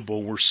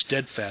immovable, we're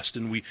steadfast,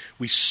 and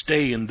we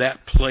stay in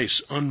that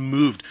place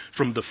unmoved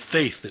from the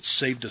faith that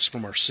saved us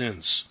from our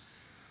sins.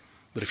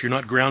 But if you're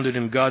not grounded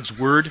in God's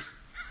Word,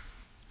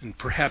 and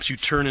perhaps you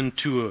tune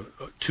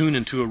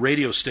into a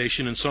radio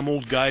station and some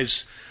old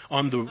guy's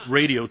on the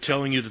radio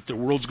telling you that the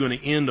world's going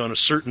to end on a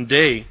certain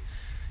day,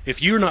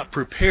 if you're not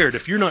prepared,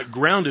 if you're not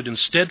grounded and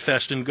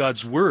steadfast in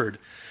God's Word,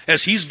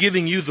 as He's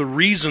giving you the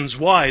reasons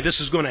why this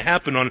is going to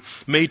happen on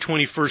May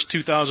 21st,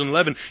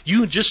 2011,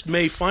 you just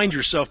may find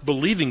yourself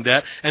believing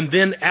that, and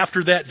then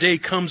after that day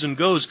comes and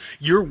goes,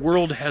 your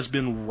world has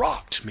been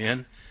rocked,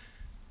 man.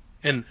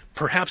 And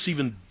perhaps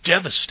even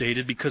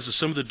devastated because of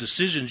some of the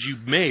decisions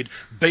you've made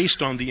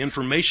based on the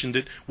information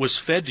that was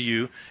fed to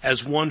you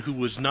as one who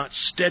was not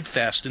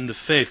steadfast in the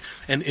faith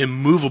and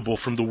immovable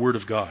from the Word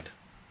of God.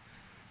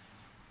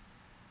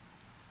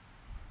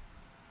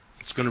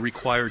 It's going to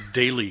require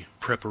daily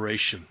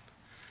preparation.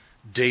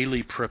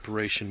 Daily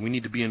preparation. We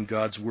need to be in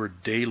God's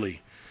Word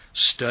daily,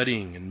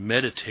 studying and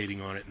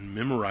meditating on it and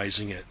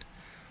memorizing it.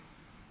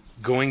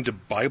 Going to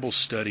Bible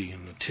study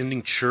and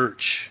attending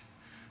church.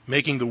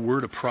 Making the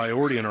Word a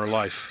priority in our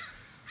life,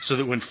 so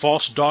that when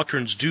false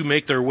doctrines do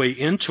make their way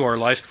into our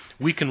life,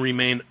 we can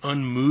remain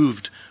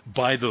unmoved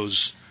by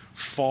those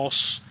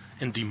false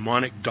and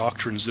demonic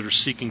doctrines that are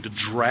seeking to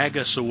drag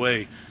us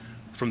away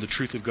from the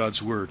truth of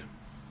God's Word.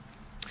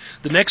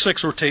 The next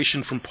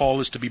exhortation from Paul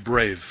is to be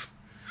brave.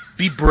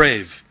 Be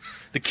brave.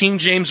 The King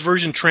James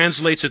Version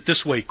translates it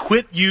this way: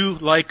 quit you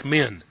like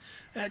men.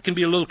 That can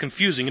be a little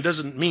confusing. It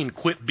doesn't mean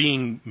quit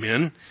being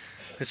men.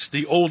 It's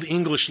the Old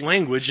English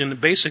language, and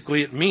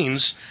basically it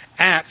means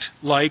act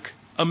like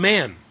a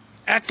man.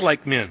 Act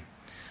like men.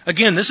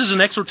 Again, this is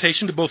an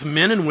exhortation to both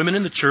men and women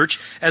in the church,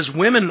 as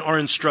women are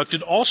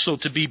instructed also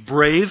to be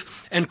brave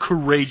and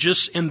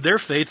courageous in their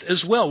faith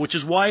as well, which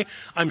is why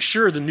I'm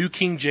sure the New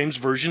King James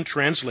Version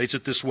translates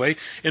it this way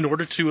in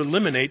order to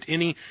eliminate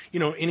any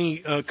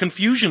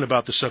confusion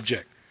about the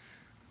subject.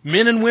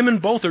 Men and women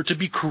both are to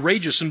be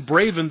courageous and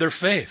brave in their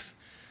faith.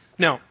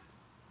 Now,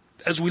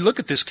 as we look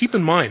at this, keep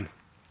in mind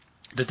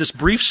that this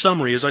brief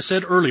summary, as I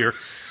said earlier,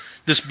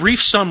 this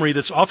brief summary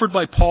that's offered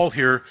by Paul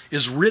here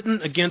is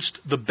written against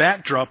the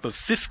backdrop of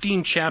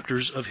 15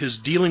 chapters of his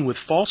dealing with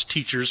false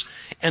teachers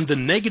and the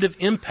negative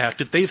impact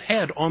that they've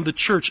had on the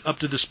church up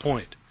to this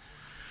point.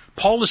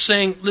 Paul is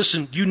saying,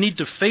 listen, you need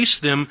to face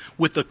them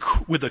with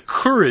a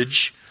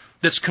courage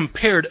that's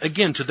compared,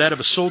 again, to that of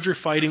a soldier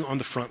fighting on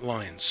the front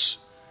lines.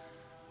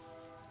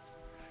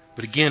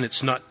 But again,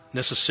 it's not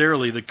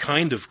necessarily the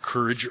kind of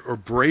courage or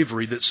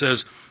bravery that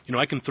says,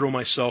 I can throw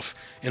myself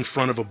in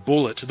front of a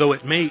bullet, though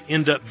it may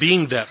end up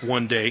being that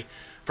one day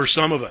for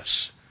some of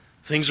us.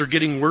 Things are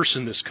getting worse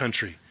in this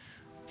country.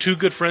 2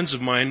 good friends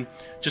of mine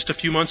just a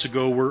few months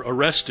ago were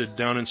arrested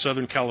down in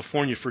Southern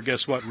California for,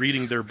 guess what,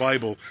 reading their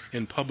Bible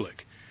in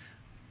public.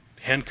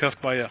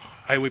 Handcuffed by a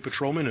highway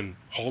patrolman and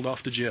hauled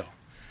off to jail.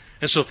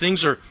 And so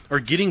things are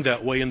getting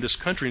that way in this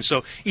country. And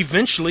so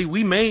eventually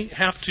we may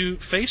have to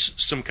face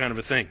some kind of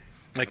a thing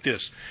like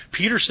this.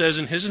 Peter says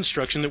in his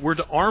instruction that we're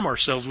to arm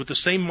ourselves with the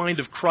same mind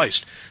of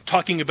Christ,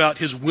 talking about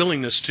his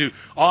willingness to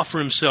offer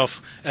himself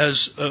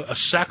as a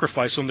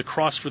sacrifice on the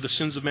cross for the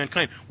sins of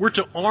mankind. We're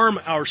to arm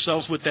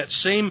ourselves with that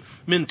same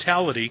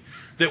mentality,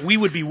 that we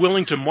would be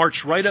willing to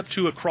march right up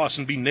to a cross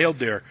and be nailed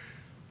there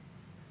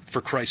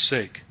for Christ's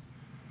sake.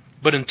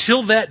 But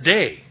until that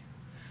day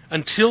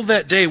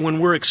when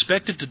we're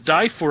expected to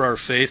die for our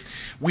faith,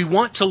 we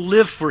want to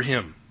live for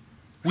Him.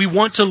 We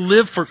want to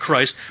live for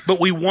Christ, but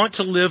we want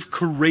to live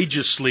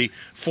courageously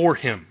for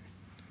Him.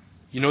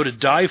 To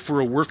die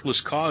for a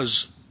worthless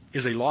cause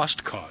is a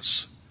lost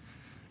cause.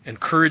 And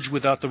courage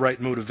without the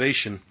right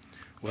motivation,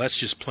 well, that's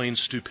just plain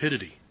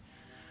stupidity.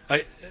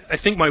 I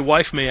think my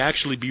wife may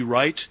actually be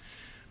right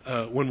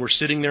when we're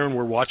sitting there and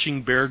we're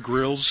watching Bear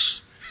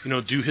Grylls,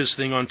 do his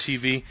thing on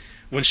TV.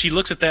 When she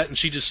looks at that and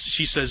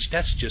she says,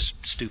 that's just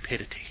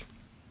stupidity.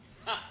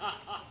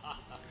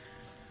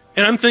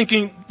 And I'm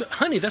thinking,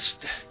 honey,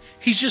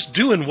 he's just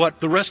doing what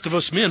the rest of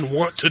us men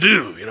want to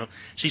do.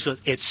 She says,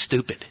 it's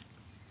stupid.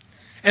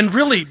 And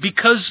really,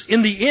 because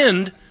in the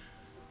end,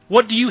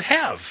 what do you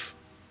have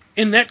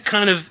in that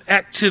kind of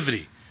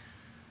activity?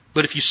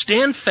 But if you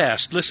stand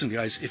fast, listen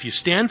guys, if you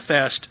stand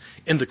fast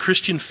in the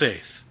Christian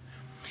faith,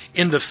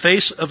 in the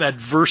face of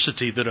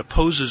adversity that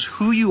opposes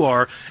who you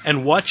are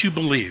and what you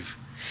believe,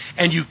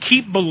 and you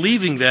keep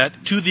believing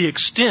that to the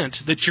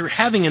extent that you're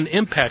having an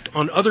impact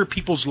on other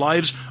people's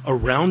lives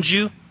around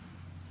you,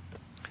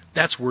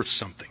 that's worth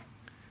something.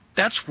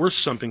 That's worth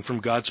something from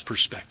God's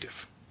perspective.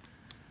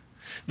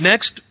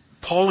 Next,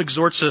 Paul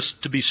exhorts us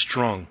to be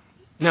strong.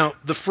 Now,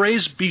 the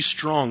phrase be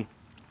strong,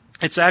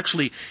 it's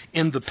actually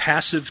in the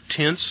passive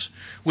tense,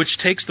 which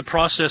takes the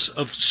process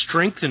of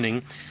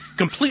strengthening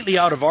completely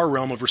out of our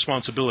realm of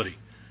responsibility.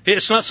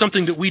 It's not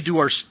something that we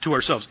do to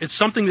ourselves. It's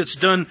something that's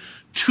done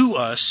to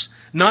us,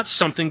 not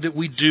something that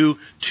we do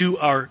to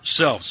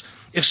ourselves.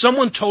 If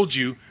someone told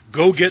you,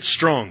 go get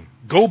strong,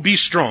 go be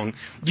strong,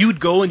 you'd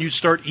go and you'd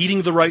start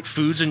eating the right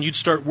foods and you'd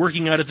start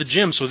working out at the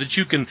gym so that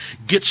you can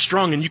get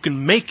strong and you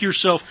can make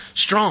yourself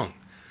strong.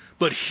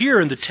 But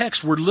here in the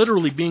text, we're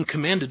literally being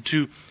commanded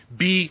to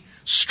be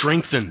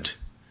strengthened.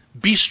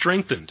 Be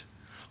strengthened.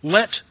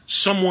 Let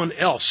someone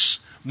else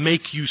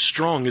make you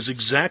strong is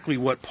exactly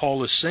what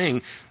Paul is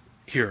saying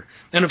here.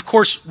 And of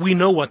course, we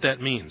know what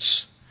that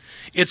means.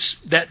 It's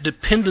that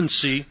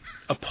dependency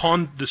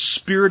upon the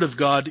Spirit of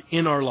God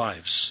in our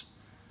lives.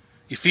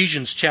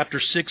 Ephesians chapter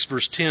 6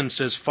 verse 10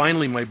 says,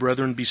 finally, my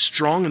brethren, be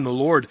strong in the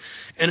Lord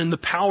and in the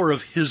power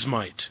of His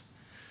might.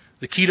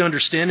 The key to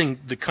understanding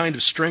the kind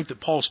of strength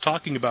that Paul's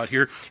talking about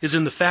here is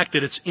in the fact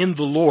that it's in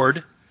the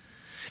Lord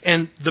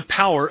and the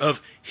power of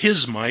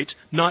His might,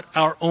 not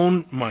our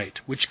own might,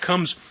 which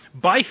comes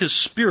by His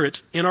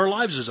Spirit in our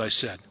lives, as I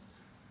said.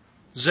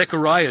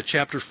 Zechariah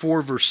chapter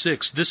 4 verse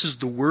 6, this is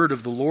the word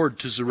of the Lord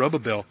to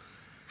Zerubbabel,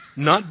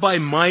 not by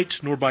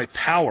might nor by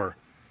power,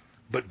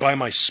 but by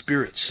my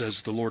Spirit,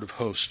 says the Lord of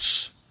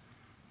hosts.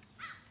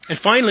 And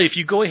finally, if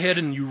you go ahead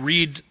and you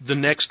read the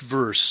next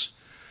verse,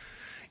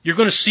 you're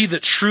going to see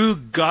that true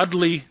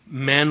godly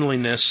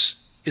manliness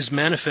is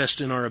manifest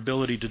in our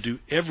ability to do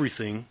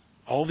everything,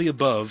 all the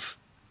above,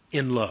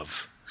 in love.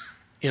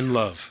 In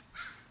love.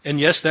 And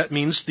yes, that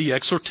means the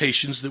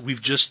exhortations that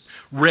we've just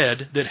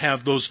read that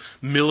have those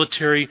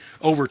military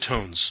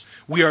overtones.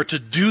 We are to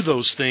do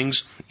those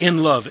things in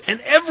love.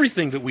 And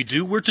everything that we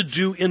do, we're to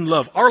do in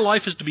love. Our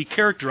life is to be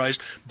characterized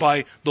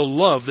by the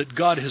love that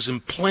God has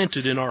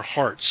implanted in our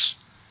hearts.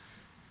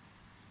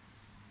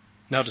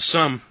 Now, to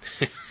some,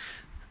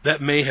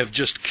 that may have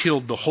just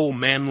killed the whole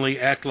manly,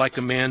 act like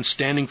a man,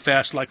 standing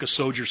fast like a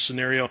soldier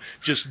scenario.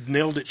 Just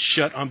nailed it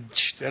shut.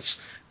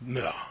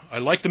 No, I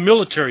like the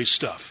military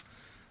stuff.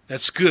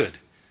 That's good.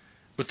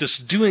 But this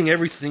doing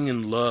everything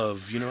in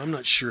love, I'm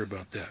not sure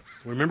about that.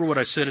 Remember what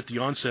I said at the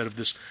onset of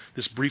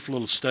this brief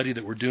little study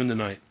that we're doing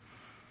tonight.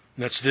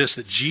 And that's this,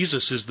 that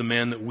Jesus is the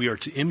man that we are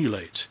to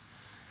emulate.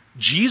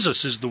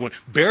 Jesus is the one.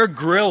 Bear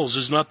Grylls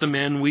is not the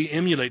man we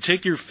emulate.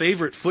 Take your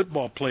favorite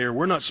football player.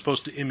 We're not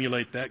supposed to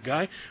emulate that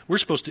guy. We're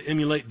supposed to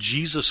emulate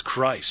Jesus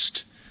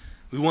Christ.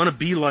 We want to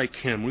be like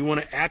him. We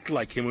want to act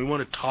like him. We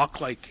want to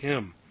talk like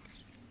him.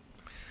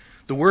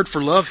 The word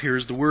for love here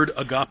is the word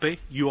agape.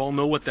 You all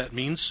know what that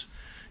means.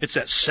 It's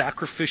that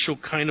sacrificial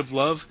kind of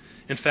love.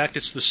 In fact,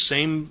 it's the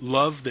same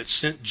love that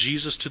sent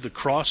Jesus to the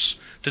cross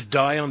to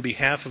die on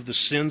behalf of the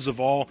sins of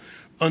all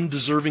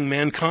undeserving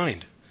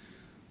mankind.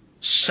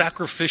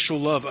 Sacrificial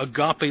love,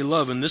 agape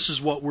love, and this is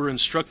what we're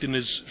instructed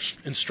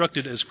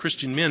as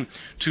Christian men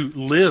to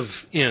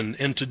live in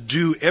and to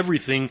do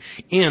everything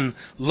in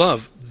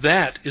love.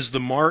 That is the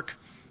mark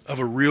of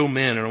a real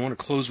man. And I want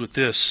to close with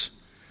this.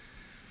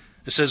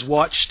 It says,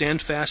 watch,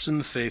 stand fast in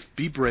the faith,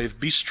 be brave,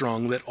 be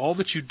strong, let all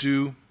that you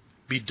do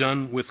be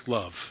done with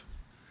love.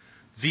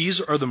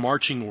 These are the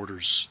marching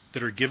orders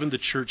that are given the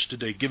church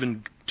today,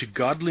 given to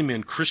godly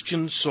men,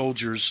 Christian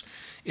soldiers,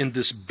 in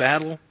this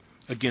battle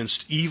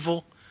against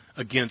evil,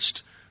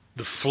 against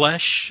the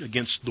flesh,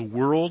 against the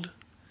world.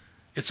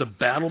 It's a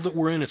battle that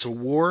we're in. It's a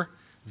war.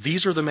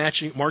 These are the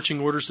marching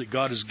orders that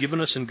God has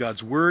given us in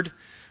God's Word.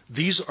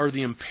 These are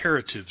the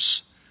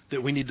imperatives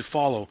that we need to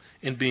follow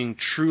in being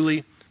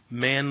truly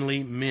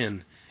manly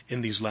men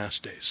in these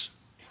last days.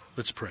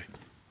 Let's pray.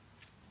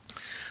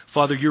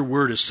 Father, your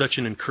Word is such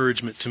an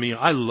encouragement to me.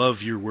 I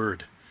love your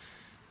Word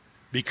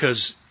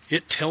because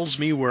it tells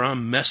me where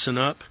I'm messing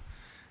up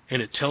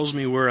and it tells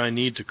me where I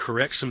need to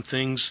correct some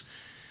things.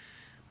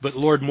 But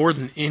Lord, more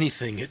than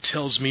anything, it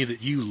tells me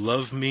that you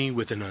love me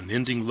with an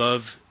unending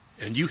love,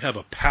 and you have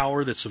a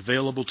power that's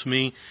available to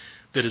me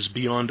that is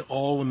beyond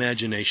all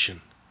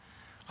imagination.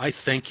 I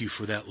thank you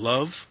for that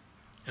love,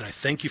 and I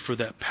thank you for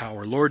that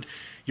power. Lord,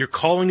 your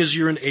calling is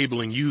your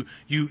enabling.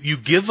 You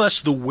give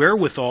us the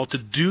wherewithal to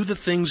do the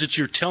things that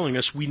you're telling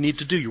us we need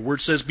to do. Your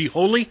word says, be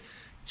holy,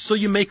 so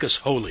you make us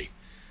holy.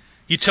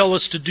 You tell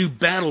us to do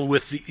battle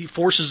with the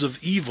forces of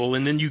evil,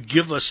 and then you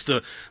give us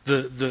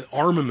the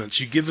armaments.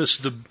 You give us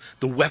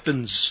the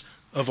weapons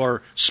of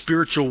our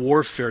spiritual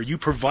warfare. You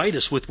provide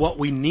us with what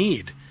we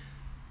need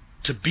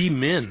to be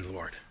men,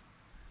 Lord.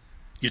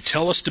 You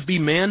tell us to be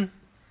men,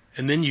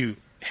 and then you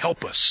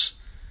help us.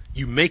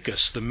 You make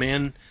us the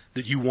man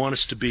that you want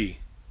us to be.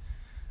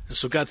 And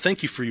so, God,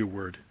 thank you for your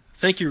word.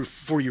 Thank you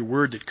for your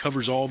word that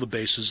covers all the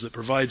bases, that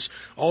provides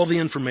all the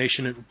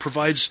information. It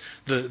provides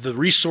the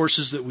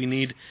resources that we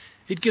need.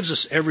 It gives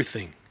us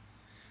everything.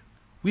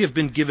 We have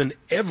been given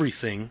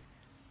everything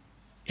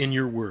in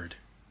your word.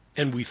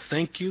 And we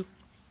thank you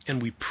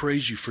and we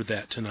praise you for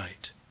that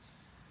tonight.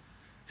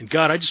 And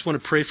God, I just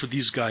want to pray for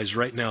these guys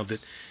right now that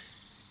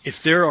if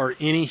there are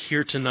any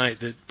here tonight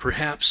that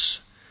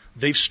perhaps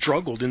they've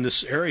struggled in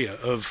this area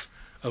of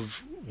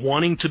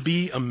wanting to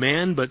be a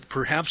man, but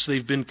perhaps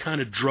they've been kind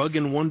of drug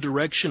in one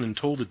direction and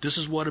told that this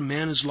is what a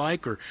man is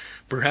like, or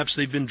perhaps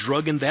they've been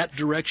drug in that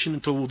direction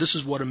and told, well, this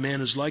is what a man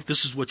is like,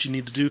 this is what you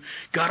need to do.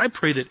 God, I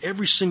pray that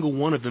every single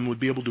one of them would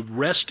be able to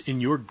rest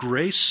in your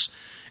grace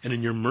and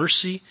in your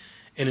mercy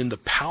and in the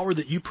power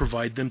that you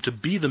provide them to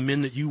be the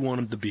men that you want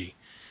them to be.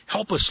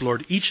 Help us,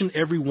 Lord, each and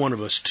every one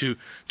of us to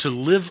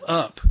live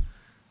up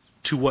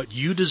to what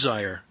you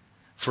desire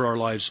for our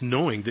lives,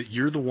 knowing that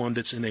you're the one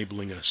that's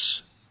enabling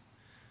us.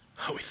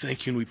 Oh, we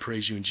thank you and we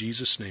praise you in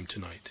Jesus' name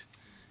tonight.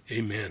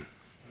 Amen.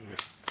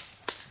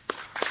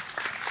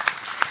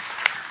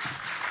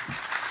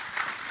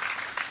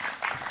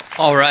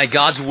 All right,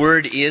 God's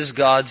Word is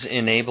God's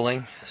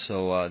enabling.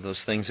 So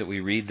those things that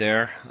we read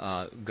there,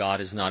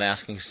 God is not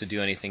asking us to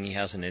do anything He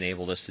hasn't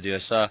enabled us to do. I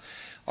saw an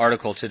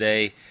article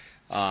today.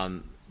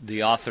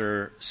 The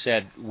author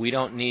said, we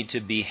don't need to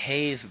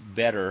behave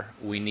better,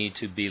 we need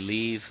to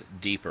believe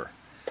deeper.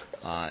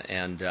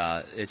 And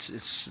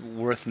it's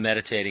worth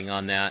meditating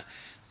on that.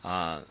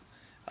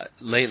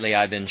 Lately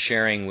I've been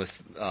sharing with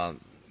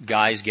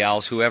guys,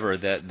 gals, whoever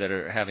that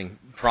are having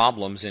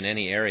problems in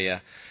any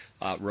area,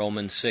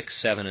 Romans 6,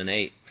 7, and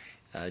 8.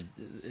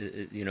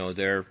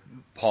 There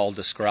Paul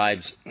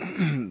describes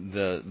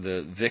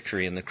the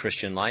victory in the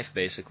Christian life,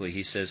 basically.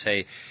 He says,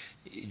 hey,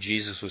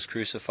 Jesus was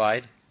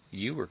crucified,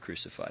 you were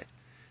crucified.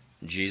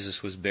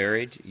 Jesus was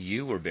buried,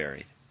 you were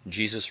buried.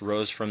 Jesus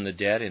rose from the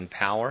dead in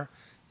power,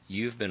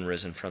 you've been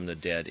risen from the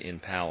dead in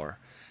power.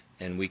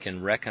 And we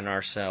can reckon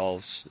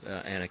ourselves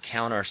and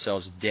account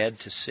ourselves dead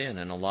to sin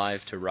and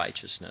alive to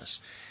righteousness.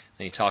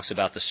 And he talks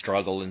about the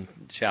struggle in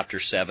chapter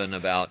 7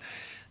 about,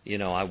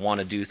 I want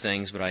to do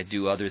things, but I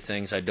do other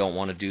things. I don't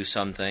want to do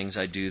some things.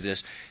 I do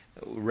this.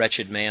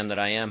 Wretched man that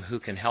I am, who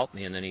can help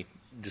me? And then he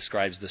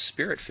describes the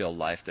Spirit-filled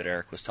life that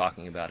Eric was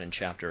talking about in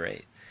chapter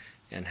 8,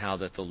 and how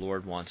that the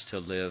Lord wants to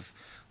live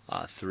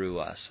through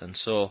us. And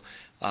so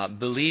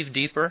believe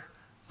deeper.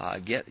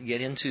 Get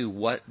into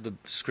what the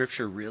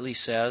Scripture really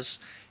says.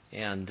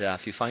 And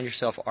if you find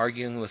yourself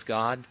arguing with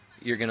God,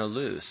 you're going to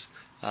lose.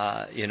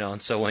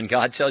 And so when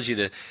God tells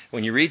you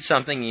when you read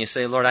something and you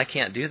say, Lord, I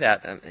can't do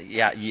that,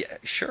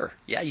 sure.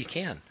 Yeah, you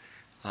can.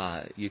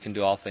 You can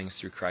do all things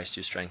through Christ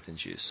who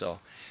strengthens you. So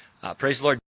praise the Lord.